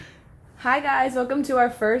Hi guys, welcome to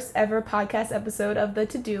our first ever podcast episode of the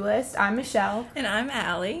To-Do List. I'm Michelle. And I'm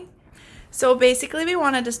Aly. So basically we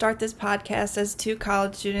wanted to start this podcast as two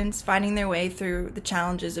college students finding their way through the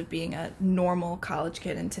challenges of being a normal college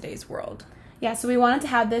kid in today's world. Yeah, so we wanted to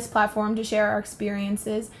have this platform to share our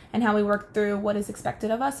experiences and how we work through what is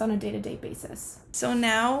expected of us on a day-to-day basis. So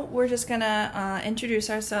now we're just going to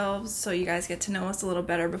introduce ourselves so you guys get to know us a little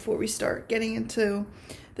better before we start getting into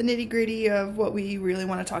the nitty-gritty of what we really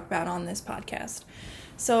want to talk about on this podcast.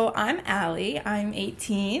 So I'm Aly, I'm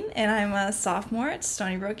 18, and I'm a sophomore at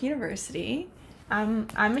Stony Brook University. I'm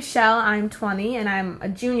Michelle, I'm 20, and I'm a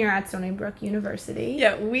junior at Stony Brook University.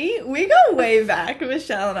 Yeah, we go way back,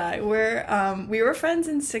 Michelle and I. We were friends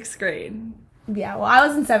in 6th grade. Yeah, well, I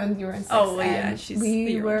was in 7th, you were in 6th. Oh, well, yeah,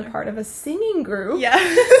 we were part of a singing group.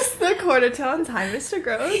 Yes, the quarter tones. Hi, Mr.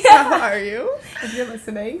 Gross. Yeah. How are you? If you're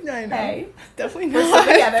listening, I know. Hey. Definitely We're not.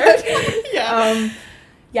 still together. Yeah.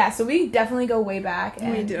 Yeah, so we definitely go way back,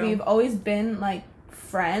 and We do. We've always been, like,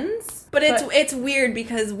 friends. But it's weird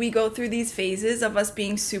because we go through these phases of us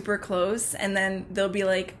being super close, and then there'll be,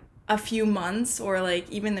 like, a few months or, like,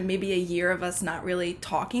 even maybe a year of us not really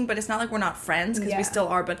talking. But it's not like we're not friends, because we still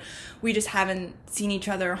are, but we just haven't seen each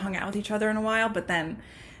other or hung out with each other in a while. But then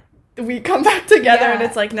we come back together, and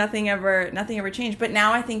it's like nothing ever changed. But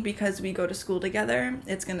now I think because we go to school together,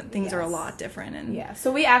 things are a lot different. And yeah, so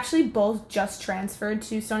we actually both just transferred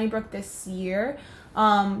to Stony Brook this year.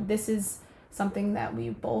 This is something that we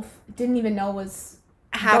both didn't even know was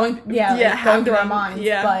going through our minds.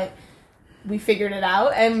 Yeah. But we figured it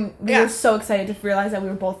out, and we were so excited to realize that we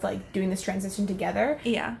were both, like, doing this transition together.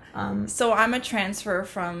 Yeah. So I'm a transfer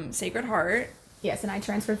from Sacred Heart. Yes, and I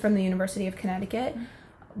transferred from the University of Connecticut.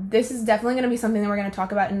 This is definitely going to be something that we're going to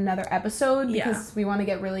talk about in another episode, because we want to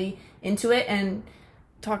get really into it and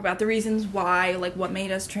talk about the reasons why, like what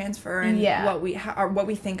made us transfer, and what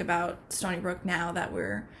we think about Stony Brook now that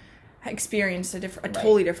we're experienced a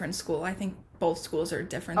totally different school. I think both schools are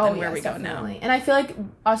different than where we definitely. go now. And I feel like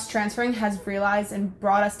us transferring has realized and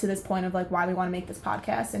brought us to this point of, like, why we want to make this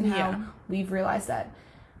podcast, and how we've realized that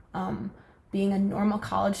being a normal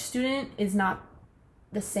college student is not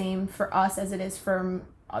the same for us as it is for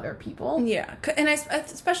other people. Yeah. And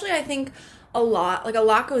especially I think a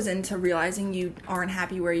lot goes into realizing you aren't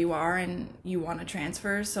happy where you are and you want to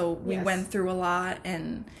transfer. So we went through a lot,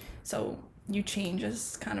 and so you change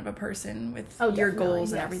as kind of a person with your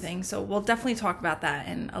goals and everything. So we'll definitely talk about that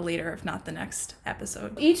in a later, if not the next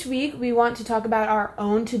episode. Each week we want to talk about our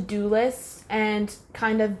own to-do lists and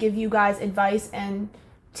kind of give you guys advice and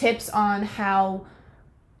tips on how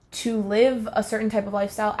to live a certain type of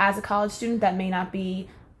lifestyle as a college student that may not be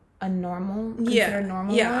considered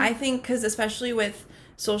normal. Yeah, I think because especially with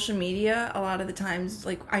social media, a lot of the times,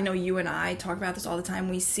 like, I know you and I talk about this all the time,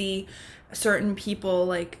 we see certain people,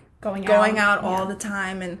 like, going out all the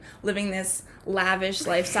time and living this lavish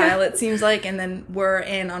lifestyle, it seems like, and then we're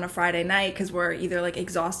in on a Friday night because we're either, like,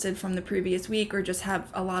 exhausted from the previous week or just have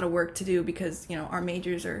a lot of work to do because, you know, our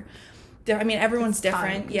majors are everyone's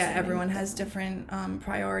different. Yeah, everyone has different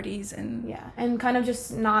priorities, and and kind of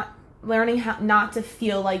just not learning how not to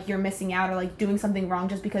feel like you're missing out or, like, doing something wrong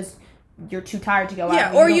just because you're too tired to go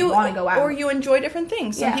out. Or you don't want to go out, or you enjoy different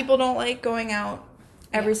things. Some people don't like going out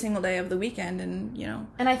every single day of the weekend, and you know.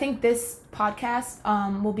 And I think this podcast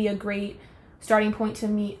will be a great starting point to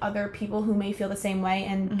meet other people who may feel the same way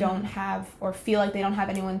and don't have, or feel like they don't have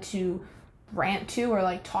anyone to rant to or,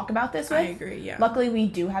 like, talk about this with. I agree, yeah. Luckily, we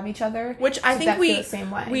do have each other. Which I think the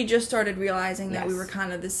same way. We just started realizing that we were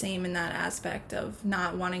kind of the same in that aspect of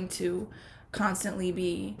not wanting to constantly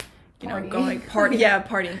be,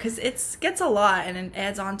 partying, because it gets a lot, and it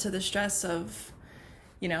adds on to the stress of,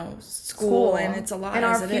 school, and it's a lot and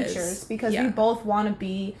as our it is. futures, because we both want to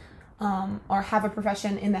be or have a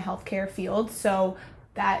profession in the healthcare field, so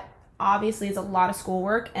that obviously is a lot of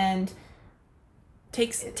schoolwork and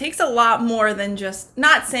takes a lot more than just,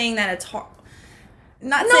 not saying that it's hard,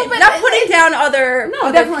 not putting down other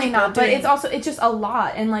definitely not, but it's just a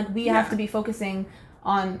lot, and, like, we have to be focusing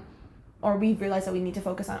on, or we realize that we need to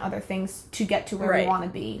focus on other things to get to where we want to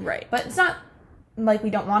be, but it's not like we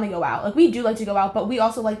don't want to go out. Like, we do like to go out, but we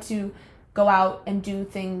also like to go out and do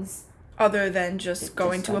things other than just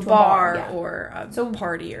going to a bar or a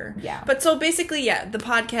party but so basically the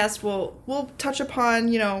podcast will touch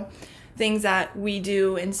upon things that we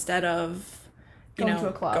do instead of going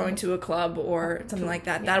to a club or something like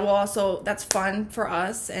that. That will also, that's fun for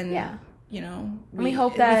us, and we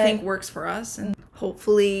hope that we think works for us, and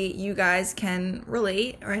hopefully you guys can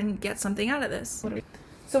relate and get something out of this.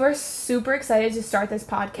 So we're super excited to start this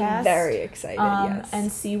podcast. Very excited, yes. And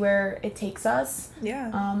see where it takes us.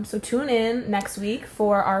 Yeah. So tune in next week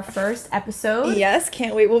for our first episode. Yes,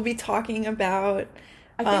 can't wait. We'll be talking about...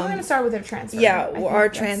 I think we're going to start with our transfer. Yeah, our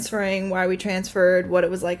transferring, why we transferred, what it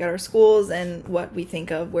was like at our schools, and what we think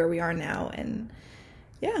of where we are now. And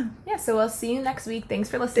yeah. Yeah, so we'll see you next week. Thanks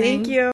for listening. Thank you.